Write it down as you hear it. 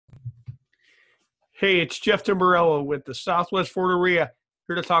Hey, it's Jeff Timborello with the Southwest Florida RIA,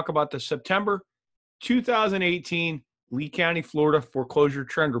 here to talk about the September 2018 Lee County, Florida Foreclosure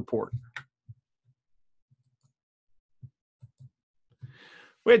Trend Report.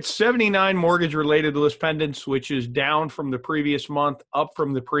 We had 79 mortgage-related list pendants, which is down from the previous month, up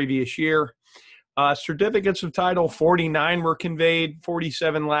from the previous year. Certificates of title, 49 were conveyed,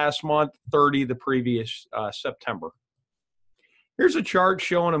 47 last month, 30 the previous September. Here's a chart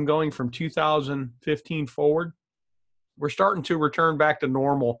showing them going from 2015 forward. We're starting to return back to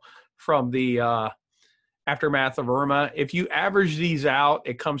normal from the aftermath of Irma. If you average these out,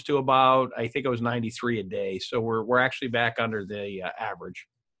 it comes to about, I think it was 93 a day. So we're actually back under the average.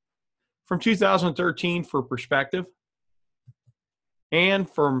 From 2013 for perspective, and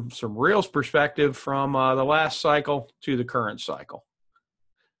from some reals perspective from the last cycle to the current cycle.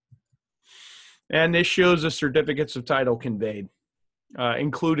 And this shows the certificates of title conveyed,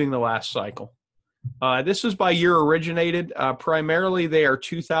 including the last cycle. This is by year originated. Primarily, they are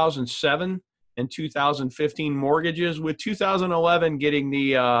 2007 and 2015 mortgages, with 2011 getting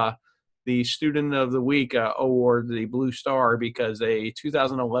the Student of the Week award, the Blue Star, because a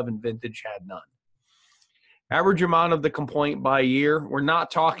 2011 vintage had none. Average amount of the complaint by year. We're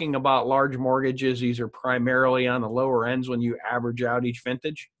not talking about large mortgages. These are primarily on the lower ends when you average out each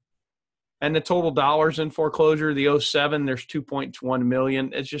vintage. And the total dollars in foreclosure, the 07, there's 2.1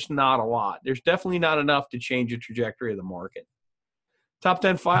 million. It's just not a lot. There's definitely not enough to change the trajectory of the market. Top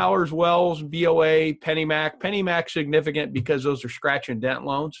 10 filers, Wells, BOA, PennyMac. PennyMac significant because those are scratch and dent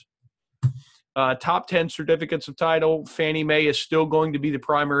loans. Top 10 certificates of title, Fannie Mae is still going to be the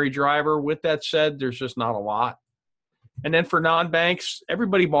primary driver. With that said, there's just not a lot. And then for non-banks,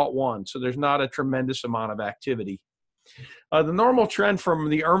 everybody bought one, so there's not a tremendous amount of activity. The normal trend from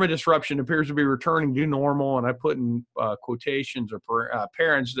the Irma disruption appears to be returning to normal, and I put in quotations or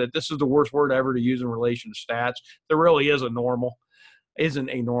parents that this is the worst word ever to use in relation to stats. There really isn't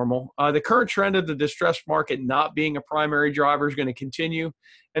a normal. The current trend of the distressed market not being a primary driver is going to continue.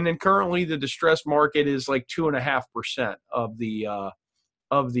 And then currently the distressed market is like 2.5% of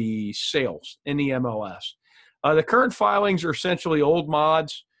the sales in the MLS. The current filings are essentially old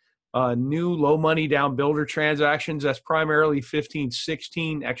mods, new low money down builder transactions. That's primarily 15,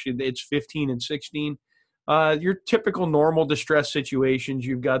 16. Actually, it's 15 and 16. Your typical normal distress situations,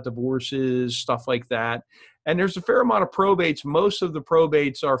 you've got divorces, stuff like that. And there's a fair amount of probates. Most of the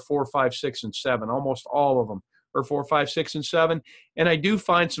probates are 4, 5, 6, and 7. Almost all of them are 4, 5, 6, and 7. And I do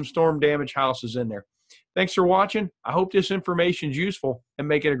find some storm damage houses in there. Thanks for watching. I hope this information is useful, and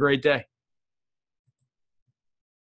make it a great day.